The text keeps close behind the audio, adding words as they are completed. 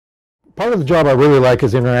Part of the job I really like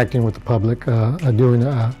is interacting with the public, doing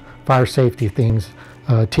fire safety things,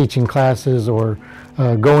 teaching classes or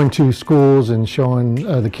going to schools and showing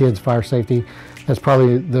the kids fire safety. That's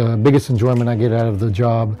probably the biggest enjoyment I get out of the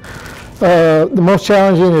job. The most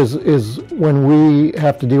challenging is when we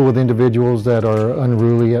have to deal with individuals that are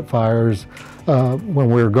unruly at fires, when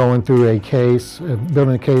we're going through a case,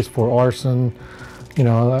 building a case for arson, you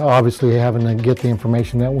know, obviously having to get the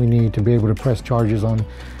information that we need to be able to press charges on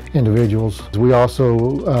individuals. We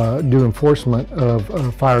also do enforcement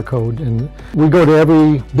of fire code, and we go to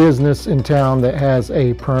every business in town that has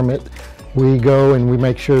a permit. We go and we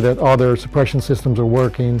make sure that all their suppression systems are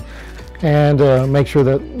working and make sure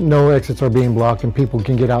that no exits are being blocked and people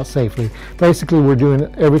can get out safely. Basically, we're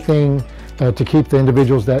doing everything to keep the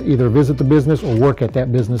individuals that either visit the business or work at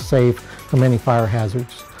that business safe from any fire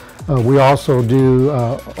hazards. We also do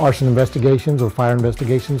arson investigations or fire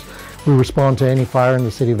investigations. We respond to any fire in the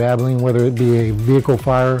city of Abilene, whether it be a vehicle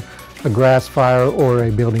fire, a grass fire, or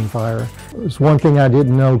a building fire. It's one thing I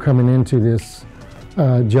didn't know coming into this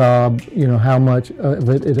job, you know, how much of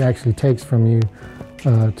it actually takes from you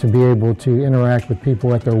to be able to interact with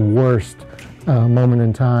people at their worst moment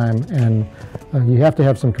in time. And you have to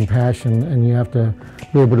have some compassion, and you have to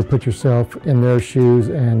be able to put yourself in their shoes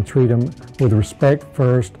and treat them with respect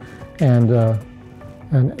first, and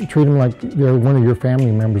treat them like they're one of your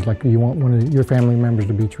family members, like you want one of your family members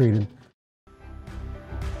to be treated.